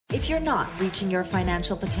If you're not reaching your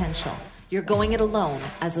financial potential, you're going it alone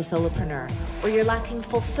as a solopreneur, or you're lacking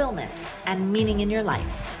fulfillment and meaning in your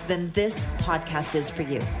life, then this podcast is for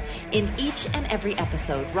you. In each and every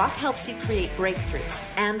episode, Rock helps you create breakthroughs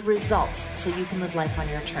and results so you can live life on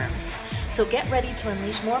your terms. So get ready to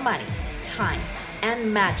unleash more money, time,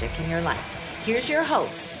 and magic in your life. Here's your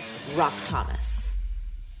host, Rock Thomas.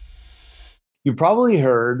 You've probably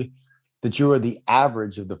heard that you are the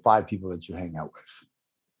average of the 5 people that you hang out with.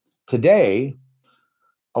 Today,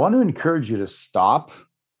 I want to encourage you to stop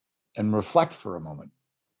and reflect for a moment.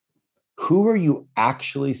 Who are you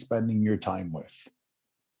actually spending your time with?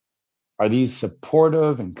 Are these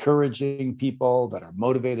supportive, encouraging people that are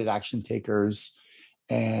motivated action takers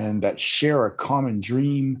and that share a common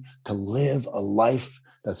dream to live a life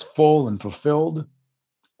that's full and fulfilled?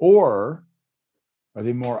 Or are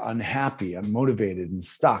they more unhappy, unmotivated, and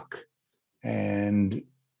stuck and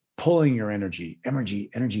pulling your energy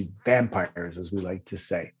vampires, as we like to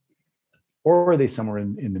say? Or are they somewhere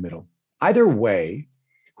in the middle? Either way,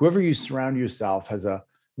 whoever you surround yourself has a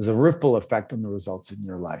ripple effect on the results in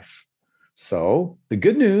your life. So the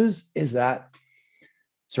good news is that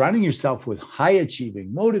surrounding yourself with high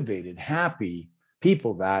achieving, motivated, happy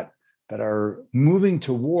people that are moving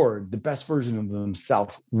toward the best version of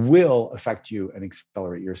themselves will affect you and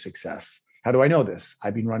accelerate your success. How do I know this?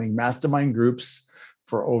 I've been running mastermind groups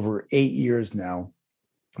for over 8 years now,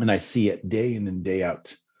 and I see it day in and day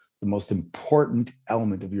out. The most important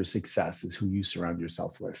element of your success is who you surround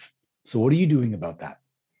yourself with. So what are you doing about that?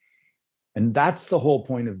 And that's the whole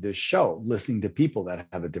point of this show, listening to people that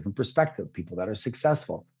have a different perspective, people that are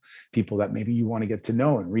successful, people that maybe you want to get to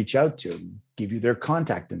know and reach out to and give you their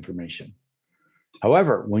contact information.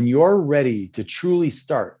 However, when you're ready to truly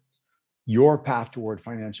start your path toward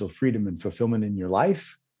financial freedom and fulfillment in your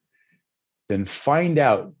life, then find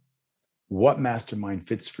out what mastermind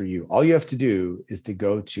fits for you. All you have to do is to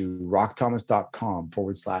go to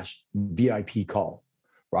rockthomas.com/VIP call,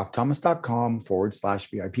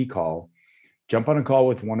 rockthomas.com/VIP call, jump on a call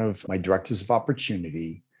with one of my directors of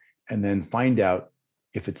opportunity, and then find out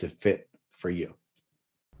if it's a fit for you.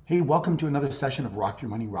 Hey, welcome to another session of Rock Your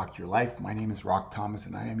Money, Rock Your Life. My name is Rock Thomas,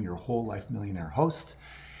 and I am your Whole Life Millionaire host.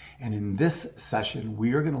 And in this session,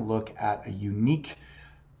 we are going to look at a unique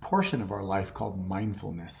portion of our life called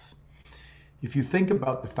mindfulness. If you think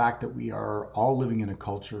about the fact that we are all living in a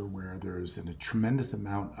culture where there's a tremendous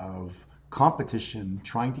amount of competition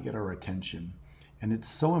trying to get our attention, and it's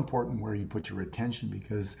so important where you put your attention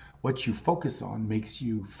because what you focus on makes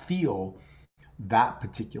you feel that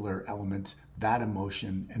particular element, that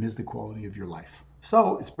emotion, and is the quality of your life.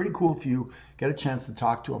 So it's pretty cool if you get a chance to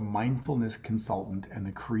talk to a mindfulness consultant and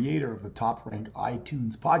the creator of the top-ranked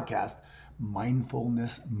iTunes podcast,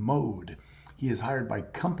 Mindfulness Mode. He is hired by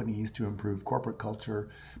companies to improve corporate culture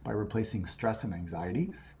by replacing stress and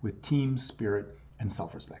anxiety with team spirit and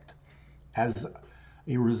self-respect. As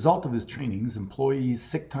a result of his trainings, employees'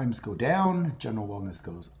 sick times go down, general wellness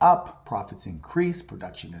goes up, profits increase,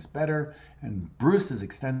 production is better, and Bruce's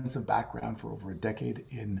extensive background for over a decade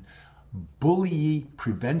in bully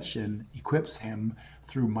prevention equips him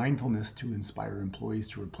through mindfulness to inspire employees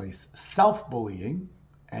to replace self-bullying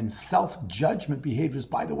and self-judgment behaviors,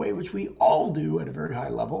 by the way, which we all do at a very high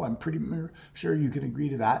level. I'm pretty sure you can agree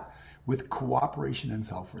to that, with cooperation and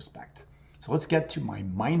self-respect. So let's get to my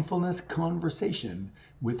mindfulness conversation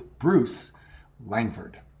with Bruce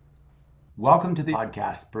Langford. Welcome to the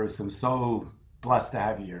podcast, Bruce. I'm so blessed to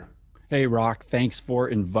have you here. Hey, Rock, thanks for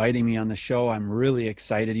inviting me on the show. I'm really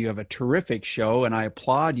excited. You have a terrific show, and I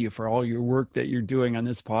applaud you for all your work that you're doing on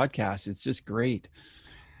this podcast. It's just great.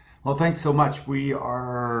 Well, thanks so much. We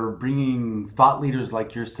are bringing thought leaders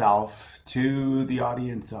like yourself to the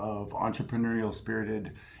audience of entrepreneurial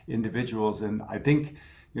spirited individuals. And I think,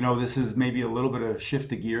 this is maybe a little bit of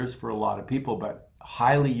shift of gears for a lot of people, but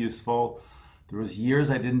highly useful. There was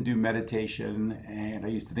years I didn't do meditation, and I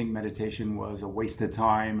used to think meditation was a waste of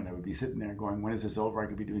time, and I would be sitting there going, when is this over? I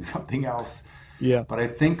could be doing something else. Yeah. But I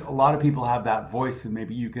think a lot of people have that voice, and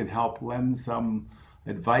maybe you can help lend some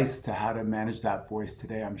advice to how to manage that voice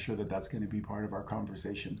today. I'm sure that that's going to be part of our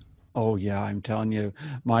conversation. Oh, yeah, I'm telling you,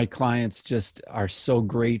 my clients just are so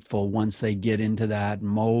grateful once they get into that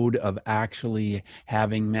mode of actually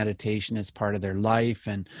having meditation as part of their life,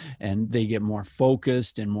 and they get more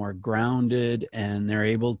focused and more grounded, and they're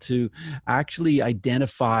able to actually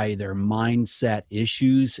identify their mindset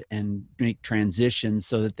issues and make transitions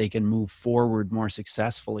so that they can move forward more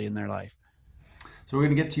successfully in their life. So we're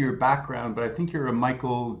going to get to your background, but I think you're a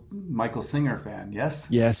Michael Singer fan, yes?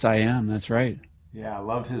 Yes, I am. That's right. Yeah, I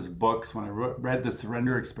love his books. When I read The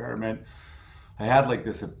Surrender Experiment, I had like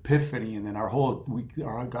this epiphany, and then we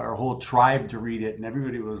got our whole tribe to read it, and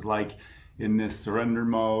everybody was like in this surrender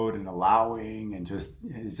mode and allowing, and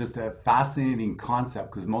it's just a fascinating concept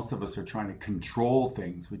because most of us are trying to control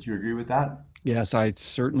things. Would you agree with that? Yes, I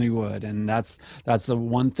certainly would. And that's the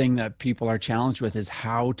one thing that people are challenged with, is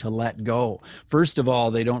how to let go. First of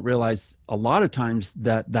all, they don't realize a lot of times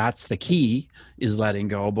that that's the key, is letting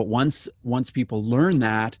go. But once people learn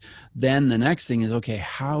that, then the next thing is, okay,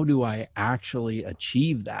 how do I actually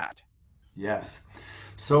achieve that? Yes.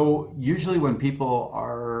 So usually when people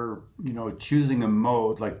are, choosing a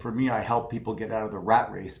mode, like for me, I help people get out of the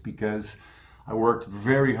rat race because I worked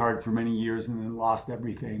very hard for many years and then lost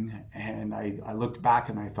everything. And I looked back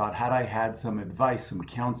and I thought, had I had some advice, some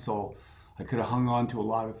counsel, I could have hung on to a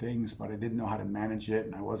lot of things, but I didn't know how to manage it,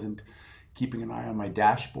 and I wasn't keeping an eye on my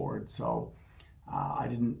dashboard. So I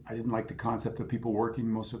didn't like the concept of people working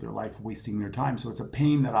most of their life, wasting their time. So it's a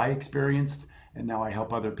pain that I experienced, and now I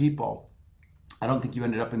help other people. I don't think you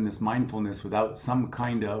ended up in this mindfulness without some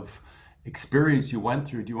kind of experience you went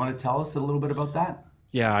through. Do you want to tell us a little bit about that?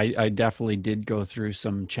 Yeah, I definitely did go through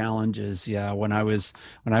some challenges. Yeah, when I was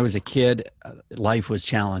a kid, life was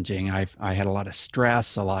challenging. I had a lot of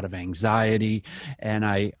stress, a lot of anxiety, and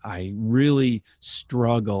I really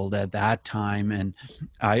struggled at that time. And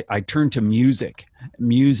I turned to music.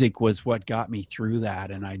 Music was what got me through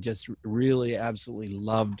that, and I just really absolutely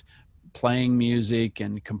loved playing music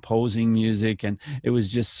and composing music, and it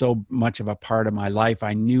was just so much of a part of my life.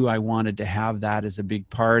 I knew I wanted to have that as a big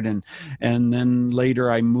part, and then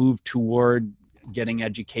later I moved toward getting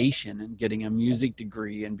education and getting a music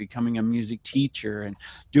degree and becoming a music teacher and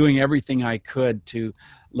doing everything I could to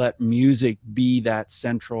let music be that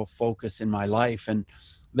central focus in my life. And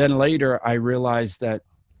then later I realized that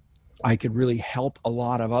I could really help a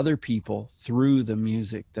lot of other people through the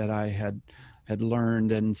music that I had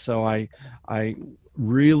learned. And so I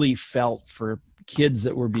really felt for kids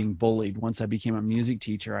that were being bullied. Once I became a music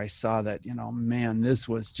teacher, I saw that, man, this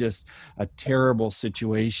was just a terrible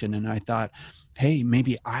situation. And I thought, hey,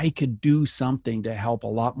 maybe I could do something to help a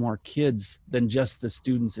lot more kids than just the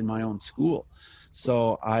students in my own school.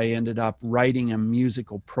 So I ended up writing a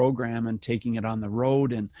musical program and taking it on the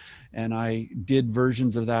road. And I did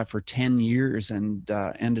versions of that for 10 years and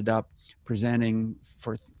ended up presenting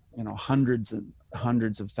for hundreds and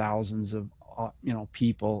hundreds of thousands of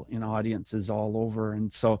people in audiences all over.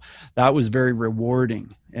 And so that was very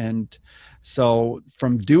rewarding. And so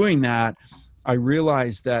from doing that, I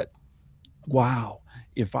realized that, wow,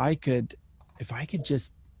 if I could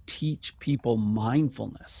just teach people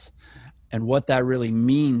mindfulness and what that really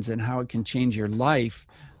means and how it can change your life,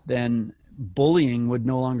 then bullying would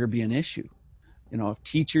no longer be an issue. If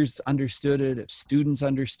teachers understood it, if students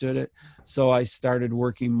understood it. So I started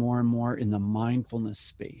working more and more in the mindfulness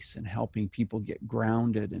space and helping people get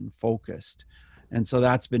grounded and focused. And so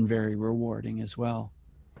that's been very rewarding as well.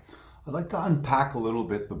 I'd like to unpack a little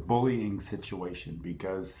bit the bullying situation,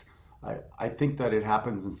 because I think that it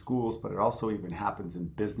happens in schools, but it also even happens in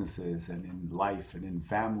businesses and in life and in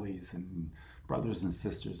families and brothers and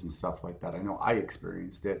sisters and stuff like that. I know I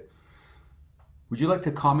experienced it. Would you like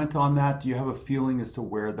to comment on that? Do you have a feeling as to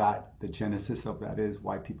where the genesis of that is,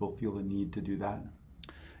 why people feel the need to do that?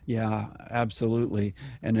 Yeah, absolutely.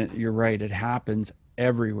 And you're right. It happens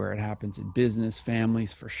everywhere. It happens in business,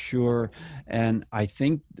 families, for sure. And I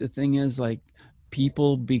think the thing is, like,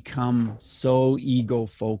 people become so ego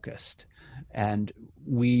focused, and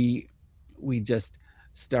we just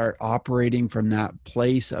start operating from that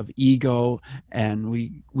place of ego, and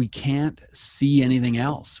we can't see anything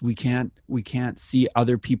else. We can't see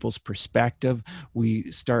other people's perspective.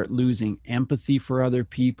 We start losing empathy for other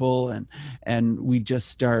people, and we just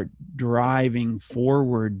start driving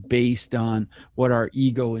forward based on what our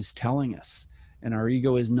ego is telling us. And our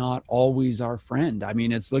ego is not always our friend. I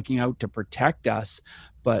mean, it's looking out to protect us,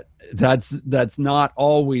 but that's not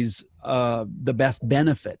always the best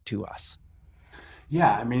benefit to us.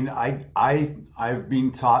 Yeah, I mean, I've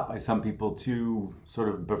been taught by some people to sort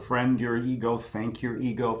of befriend your ego, thank your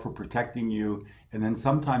ego for protecting you, and then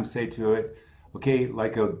sometimes say to it, okay,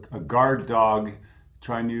 like a guard dog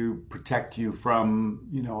trying to protect you from,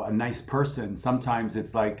 a nice person. Sometimes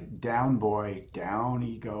it's like, down boy, down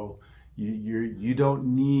ego. You don't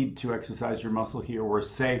need to exercise your muscle here. We're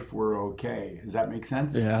safe. We're okay. Does that make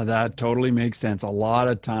sense? Yeah, that totally makes sense. A lot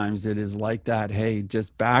of times it is like that. Hey,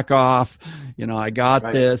 just back off. I got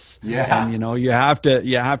Right. this. Yeah. And you have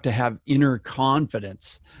to have inner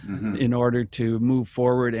confidence in order to move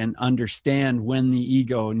forward and understand when the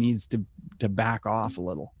ego needs to back off a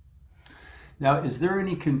little. Now, is there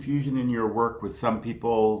any confusion in your work with some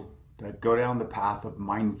people that go down the path of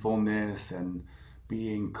mindfulness and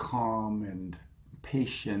being calm and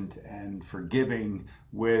patient and forgiving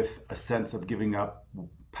with a sense of giving up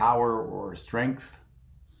power or strength?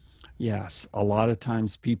 Yes, a lot of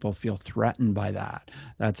times people feel threatened by that.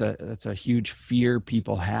 That's a huge fear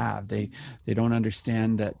people have. They don't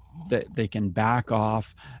understand that they can back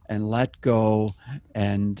off and let go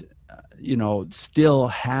and still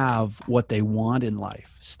have what they want in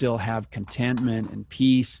life, still have contentment and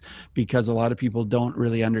peace, because a lot of people don't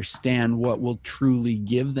really understand what will truly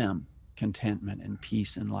give them contentment and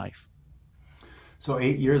peace in life. So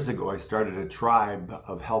 8 years ago, I started a tribe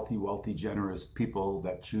of healthy, wealthy, generous people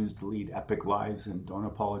that choose to lead epic lives and don't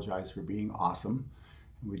apologize for being awesome.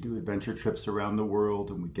 And we do adventure trips around the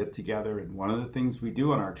world, and we get together. And one of the things we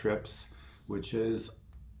do on our trips, which is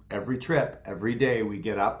every trip, every day we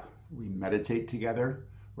get up, we meditate together.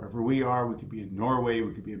 Wherever we are, we could be in Norway,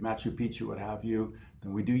 we could be in Machu Picchu, what have you.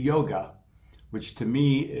 Then we do yoga, which to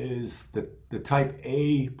me is the type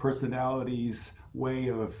A personality's way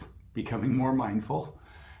of becoming more mindful.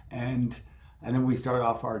 And then we start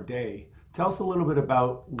off our day. Tell us a little bit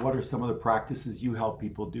about what are some of the practices you help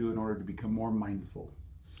people do in order to become more mindful.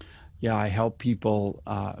 Yeah, I help people,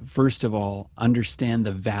 first of all, understand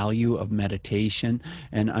the value of meditation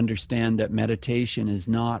and understand that meditation is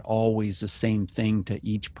not always the same thing to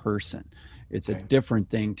each person. It's a different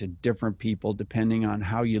thing to different people depending on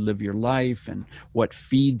how you live your life and what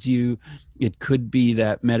feeds you. It could be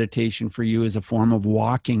that meditation for you is a form of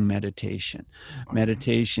walking meditation.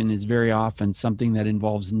 Meditation is very often something that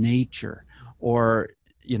involves nature, or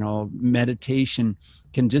meditation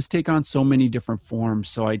can just take on so many different forms.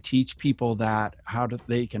 So I teach people that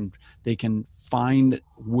they can find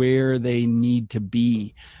where they need to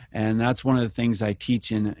be. And that's one of the things I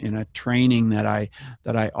teach in a training that I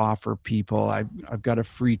offer people. I've got a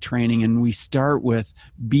free training, and we start with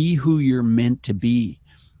be who you're meant to be.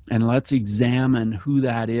 And let's examine who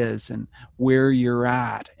that is and where you're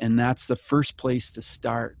at. And that's the first place to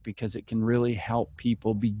start, because it can really help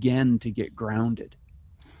people begin to get grounded.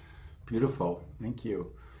 Beautiful. Thank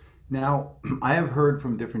you. Now, I have heard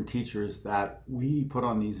from different teachers that we put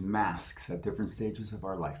on these masks at different stages of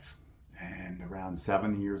our life. And around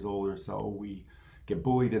 7 years old or so, we get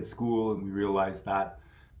bullied at school, and we realize that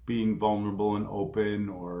being vulnerable and open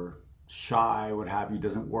or shy, what have you,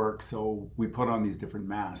 doesn't work. So we put on these different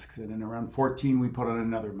masks. And then around 14, we put on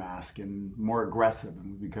another mask and more aggressive,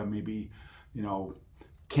 and we become maybe,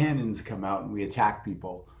 cannons come out and we attack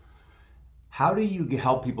people. How do you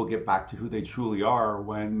help people get back to who they truly are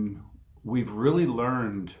when we've really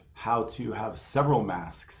learned how to have several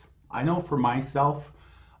masks? I know for myself,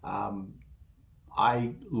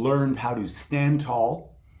 I learned how to stand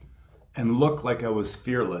tall and look like I was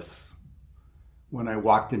fearless when I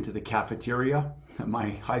walked into the cafeteria at my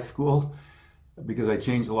high school, because I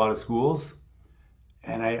changed a lot of schools.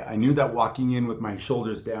 And I knew that walking in with my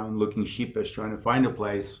shoulders down, looking sheepish, trying to find a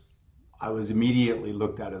place, I was immediately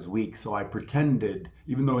looked at as weak. So I pretended,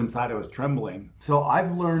 even though inside I was trembling. So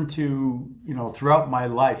I've learned to, throughout my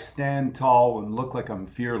life, stand tall and look like I'm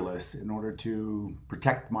fearless in order to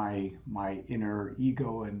protect my inner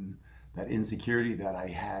ego and that insecurity that I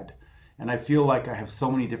had. And I feel like I have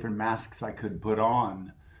so many different masks I could put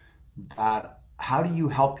on. That how do you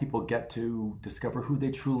help people get to discover who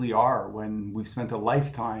they truly are when we've spent a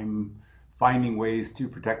lifetime finding ways to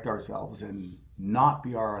protect ourselves and not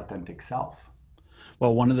be our authentic self?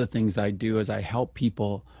 Well, one of the things I do is I help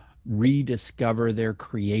people rediscover their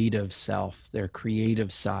creative self, their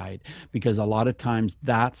creative side, because a lot of times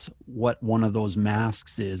that's what one of those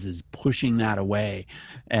masks is pushing that away.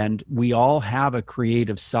 And we all have a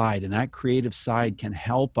creative side, and that creative side can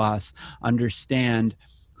help us understand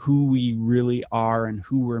who we really are and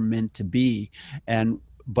who we're meant to be.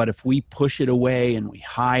 But if we push it away and we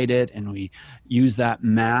hide it and we use that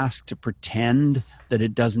mask to pretend that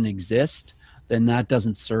it doesn't exist, then that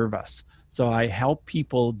doesn't serve us. So I help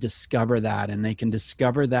people discover that, and they can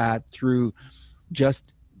discover that through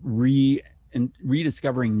just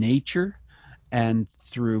rediscovering nature and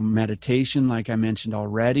through meditation, like I mentioned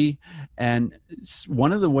already. And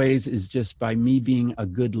one of the ways is just by me being a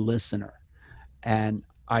good listener. And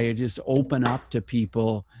I just open up to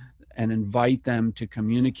people and invite them to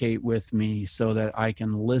communicate with me so that I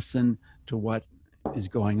can listen to what is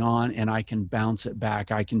going on and I can bounce it back.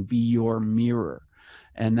 I can be your mirror.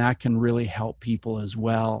 And that can really help people as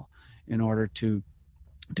well in order to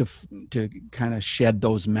kind of shed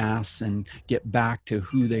those masks and get back to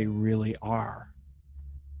who they really are.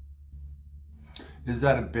 Is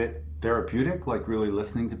that a bit therapeutic, like really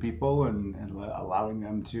listening to people and allowing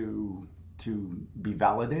them to be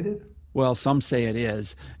validated? Well, some say it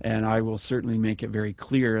is, and I will certainly make it very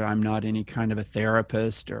clear I'm not any kind of a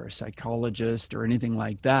therapist or a psychologist or anything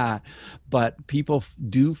like that, but people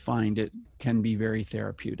do find it can be very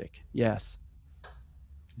therapeutic. Yes.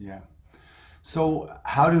 Yeah. So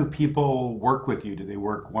how do people work with you? Do they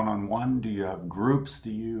work one-on-one? Do you have groups?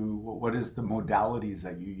 What is the modalities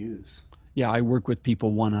that you use? Yeah, I work with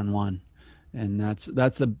people one-on-one, and that's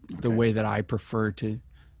the Okay. way that I prefer to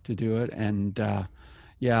do it. And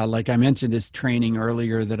yeah, like I mentioned this training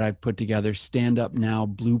earlier that I've put together,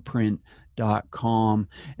 standupnowblueprint.com.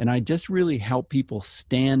 And I just really help people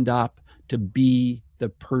stand up to be the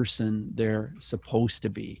person they're supposed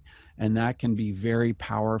to be. And that can be very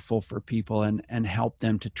powerful for people and help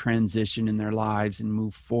them to transition in their lives and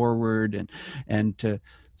move forward and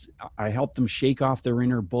I help them shake off their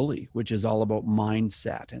inner bully, which is all about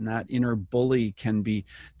mindset. And that inner bully can be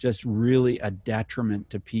just really a detriment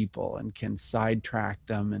to people and can sidetrack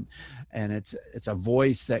them. And it's a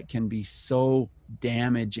voice that can be so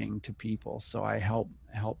damaging to people. So I help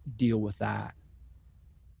deal with that.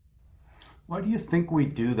 Why do you think we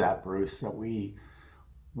do that, Bruce? That we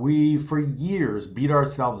for years beat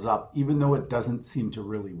ourselves up, even though it doesn't seem to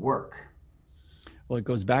really work. Well, it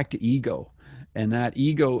goes back to ego. And that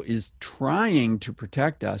ego is trying to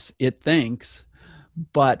protect us, it thinks,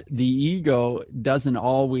 but the ego doesn't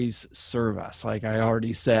always serve us, like I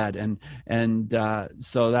already said. And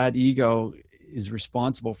so that ego is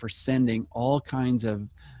responsible for sending all kinds of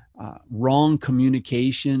wrong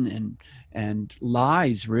communication and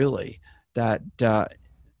lies, really, that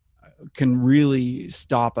can really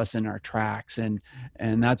stop us in our tracks. And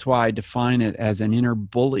that's why I define it as an inner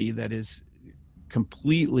bully that is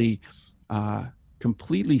completely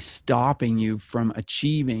stopping you from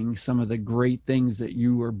achieving some of the great things that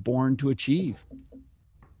you were born to achieve.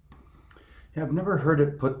 Yeah, I've never heard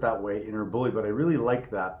it put that way, inner bully, but I really like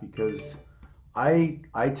that because I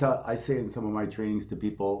say in some of my trainings to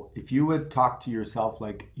people, if you would talk to yourself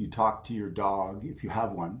like you talk to your dog, if you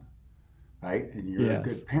have one, right, and you're a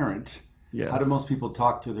good parent, how do most people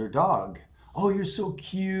talk to their dog? Oh, you're so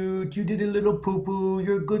cute. You did a little poo-poo.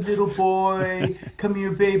 You're a good little boy. Come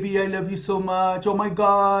here, baby. I love you so much. Oh my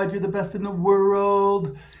God, you're the best in the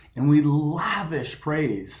world. And we lavish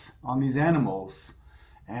praise on these animals.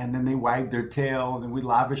 And then they wag their tail and then we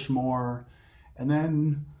lavish more. And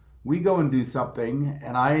then we go and do something.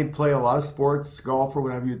 And I play a lot of sports, golf or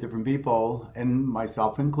whatever with different people, and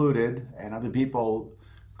myself included, and other people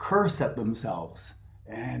curse at themselves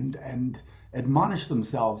and admonish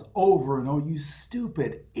themselves over and over. You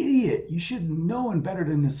stupid idiot. You should know and better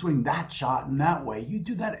than to swing that shot in that way. You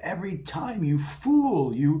do that every time, you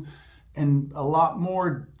fool. And a lot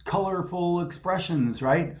more colorful expressions,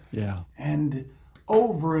 right? Yeah. And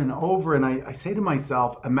over and over. And I say to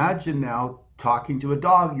myself, imagine now talking to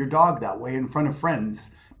your dog that way in front of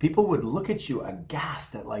friends. People would look at you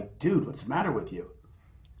aghast at like, dude, what's the matter with you?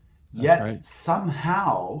 That's Yet right.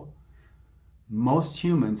 somehow most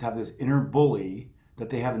humans have this inner bully that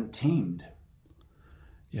they haven't tamed.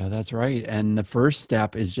 Yeah, that's right. And the first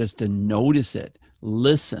step is just to notice it.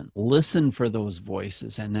 Listen for those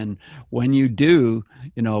voices. And then when you do,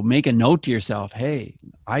 make a note to yourself, hey,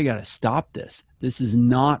 I got to stop this. This is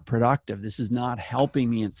not productive. This is not helping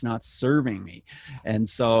me. It's not serving me. And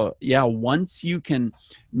so, yeah, once you can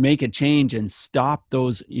make a change and stop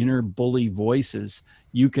those inner bully voices,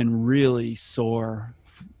 you can really soar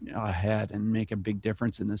ahead and make a big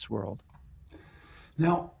difference in this world.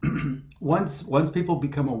 Now, once people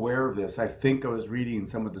become aware of this, I think I was reading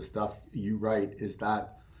some of the stuff you write, is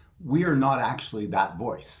that we are not actually that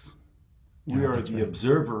voice. We are the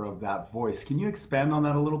observer of that voice. Can you expand on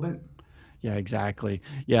that a little bit? Yeah, exactly.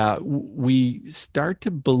 Yeah, we start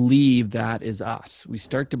to believe that is us. We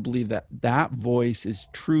start to believe that that voice is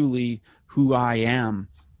truly who I am.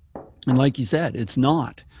 And like you said, it's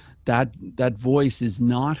not. That voice is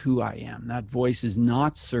not who I am. That voice is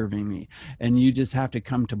not serving me. And you just have to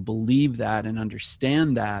come to believe that and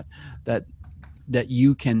understand that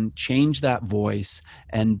you can change that voice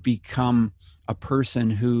and become a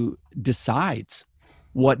person who decides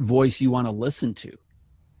what voice you want to listen to.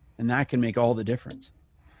 And that can make all the difference.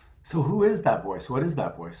 So who is that voice? What is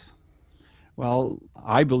that voice? Well,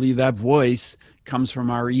 I believe that voice comes from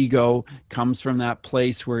our ego, comes from that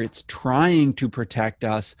place where it's trying to protect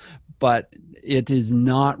us, but it is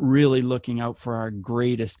not really looking out for our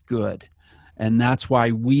greatest good. And that's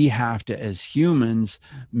why we have to, as humans,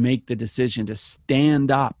 make the decision to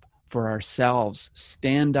stand up for ourselves,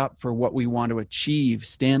 stand up for what we want to achieve,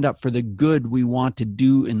 stand up for the good we want to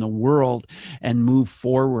do in the world, and move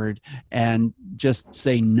forward and just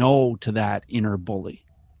say no to that inner bully.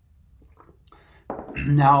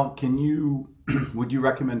 Now, would you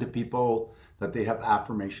recommend to people that they have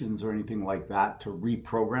affirmations or anything like that to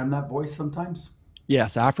reprogram that voice sometimes?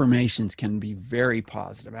 Yes, affirmations can be very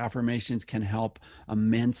positive. Affirmations can help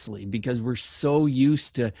immensely because we're so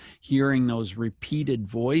used to hearing those repeated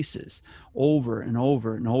voices over and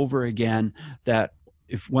over and over again that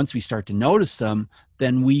if once we start to notice them,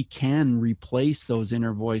 then we can replace those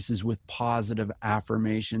inner voices with positive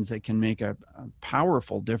affirmations that can make a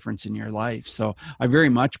powerful difference in your life. So I very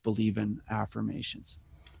much believe in affirmations.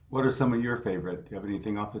 What are some of your favorite? Do you have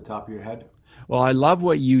anything off the top of your head? Well, I love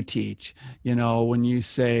what you teach. You know, when you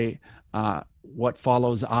say, what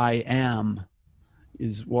follows I am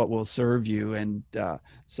is what will serve you. And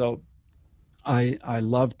so I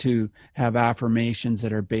love to have affirmations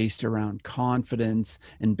that are based around confidence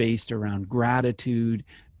and based around gratitude,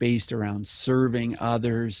 based around serving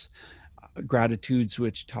others, gratitudes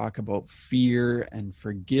which talk about fear and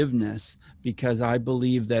forgiveness, because I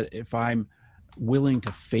believe that if I'm willing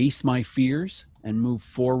to face my fears and move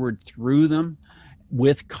forward through them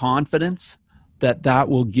with confidence, that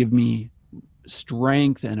will give me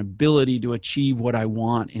strength and ability to achieve what I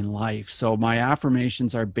want in life. So my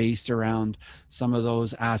affirmations are based around some of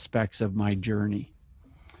those aspects of my journey.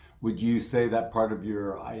 Would you say that part of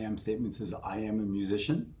your I am statements is I am a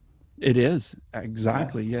musician? It is.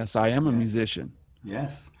 Exactly. Yes, I am a musician.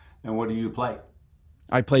 Yes. And what do you play?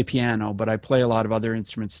 I play piano, but I play a lot of other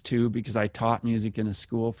instruments too because I taught music in a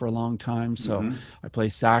school for a long time. So I play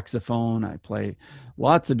saxophone, I play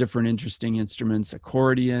lots of different interesting instruments,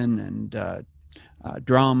 accordion and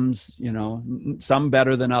drums, you know, some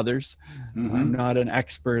better than others. I'm not an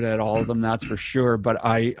expert at all of them, that's for sure, but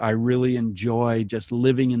I really enjoy just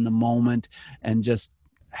living in the moment and just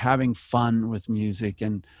having fun with music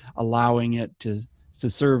and allowing it to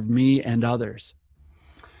serve me and others.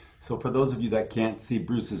 So for those of you that can't see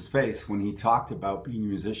Bruce's face, when he talked about being a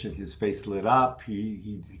musician, his face lit up.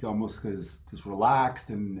 He almost was just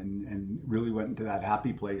relaxed and really went into that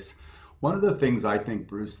happy place. One of the things I think,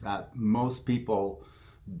 Bruce, that most people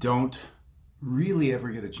don't really ever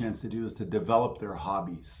get a chance to do is to develop their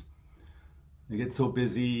hobbies. They get so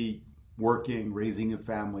busy working, raising a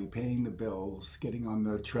family, paying the bills, getting on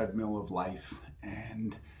the treadmill of life,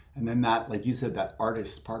 and then that, like you said, that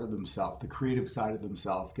artist part of themselves, the creative side of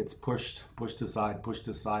themselves gets pushed aside for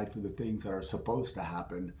the things that are supposed to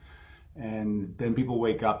happen. And then people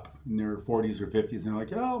wake up in their 40s or 50s and they're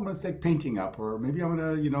like, oh, I'm going to take painting up, or maybe I'm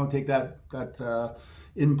going to, take that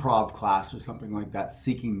improv class or something like that,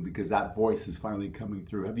 seeking because that voice is finally coming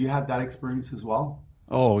through. Have you had that experience as well?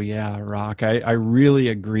 Oh yeah, Rock. I really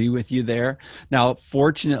agree with you there. Now,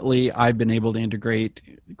 fortunately, I've been able to integrate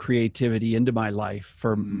creativity into my life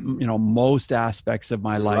for, most aspects of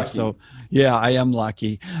my life. Lucky. So yeah, I am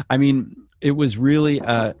lucky. I mean, it was really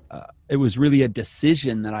a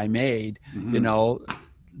decision that I made,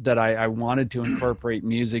 that I wanted to incorporate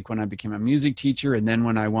music when I became a music teacher. And then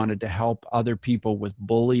when I wanted to help other people with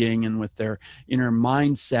bullying and with their inner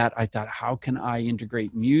mindset, I thought, how can I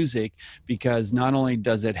integrate music? Because not only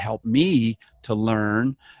does it help me to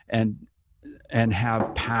learn and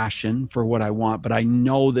have passion for what I want, but I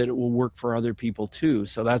know that it will work for other people too.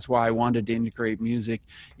 So that's why I wanted to integrate music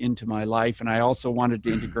into my life. And I also wanted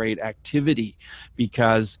to integrate activity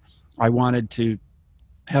because I wanted to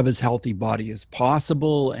have as healthy body as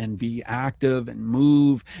possible and be active and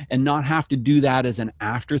move and not have to do that as an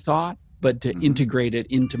afterthought, but to integrate it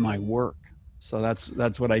into my work. So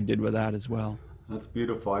that's what I did with that as well. That's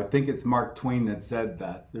beautiful. I think it's Mark Twain that said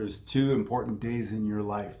that there's two important days in your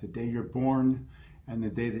life, the day you're born and the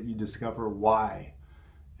day that you discover why.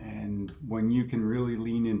 And when you can really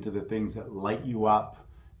lean into the things that light you up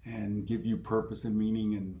and give you purpose and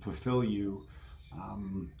meaning and fulfill you,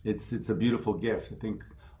 it's a beautiful gift.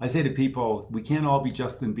 I say to people, we can't all be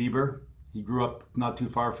Justin Bieber. He grew up not too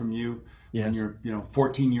far from you. Yes. And you're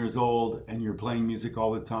 14 years old and you're playing music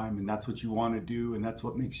all the time, and that's what you want to do, and that's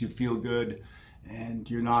what makes you feel good. And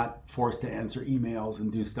you're not forced to answer emails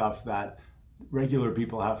and do stuff that regular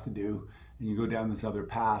people have to do, and you go down this other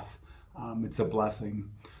path. It's a blessing.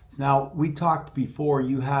 So now, we talked before,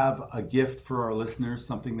 you have a gift for our listeners,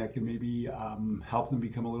 something that can maybe help them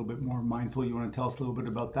become a little bit more mindful. You want to tell us a little bit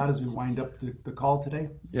about that as we wind up the call today?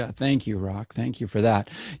 Yeah, thank you, Rock. Thank you for that.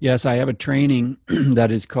 Yes, I have a training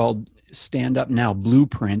that is called Stand Up Now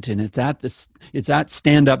Blueprint, and it's at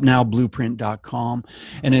standupnowblueprint.com,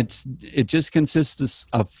 and it just consists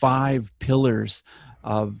of 5 pillars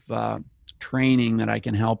of training that I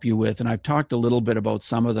can help you with. And I've talked a little bit about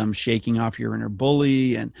some of them: shaking off your inner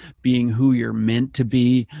bully and being who you're meant to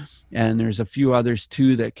be. And there's a few others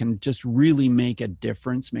too that can just really make a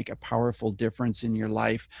difference, make a powerful difference in your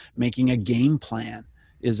life. Making a game plan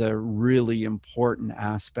is a really important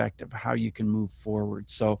aspect of how you can move forward.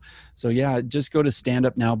 So yeah, just go to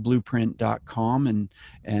standupnowblueprint.com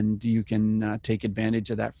and you can take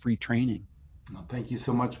advantage of that free training. Well, thank you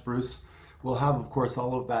so much, Bruce. We'll have, of course,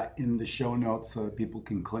 all of that in the show notes so that people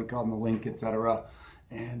can click on the link, etc.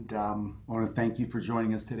 And I want to thank you for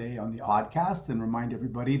joining us today on the Oddcast, and remind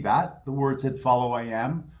everybody that the words that follow I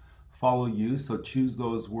am follow you. So choose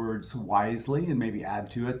those words wisely and maybe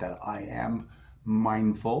add to it that I am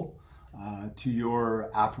mindful to your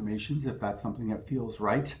affirmations if that's something that feels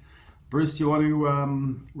right. Bruce, do you want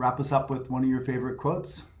to wrap us up with one of your favorite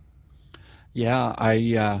quotes? Yeah,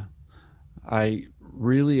 I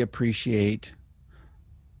really appreciate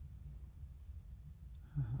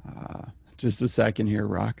just a second here,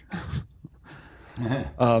 Rock.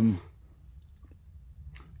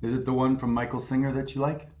 Is it the one from Michael Singer that you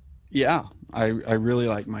like? Yeah, I really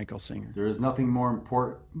like Michael Singer. There is nothing more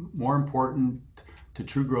important to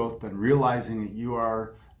true growth than realizing that you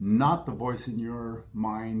are not the voice in your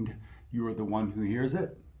mind. You are the one who hears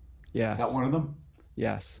it. Yes. Is that one of them?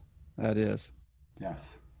 Yes, that is.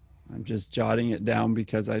 Yes. I'm just jotting it down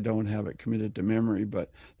because I don't have it committed to memory, but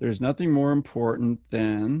there's nothing more important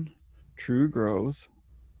than true growth.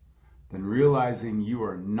 Than realizing you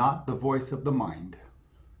are not the voice of the mind.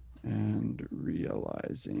 And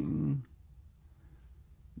realizing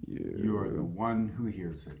you are the one who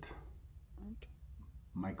hears it.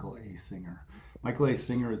 Michael A. Singer. Michael A.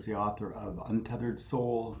 Singer is the author of Untethered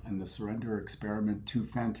Soul and The Surrender Experiment, two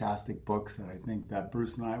fantastic books that I think that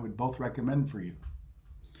Bruce and I would both recommend for you.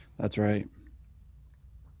 That's right.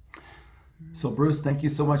 So Bruce, thank you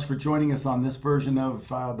so much for joining us on this version of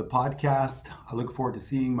the podcast. I look forward to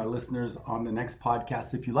seeing my listeners on the next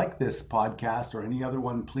podcast. If you like this podcast or any other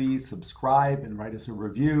one, please subscribe and write us a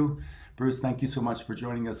review. Bruce, thank you so much for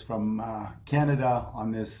joining us from Canada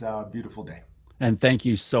on this beautiful day. And thank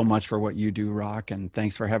you so much for what you do, Rock. And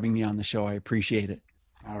thanks for having me on the show. I appreciate it.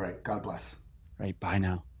 All right. God bless. Right. Bye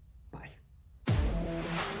now. Bye.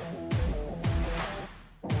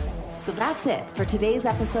 So that's it for today's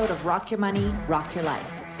episode of Rock Your Money, Rock Your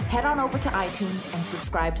Life. Head on over to iTunes and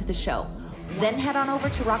subscribe to the show. Then head on over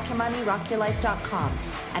to rockyourmoneyrockyourlife.com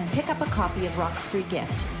and pick up a copy of Rock's free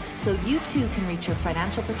gift so you too can reach your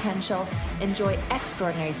financial potential, enjoy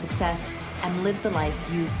extraordinary success, and live the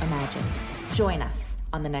life you've imagined. Join us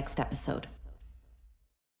on the next episode.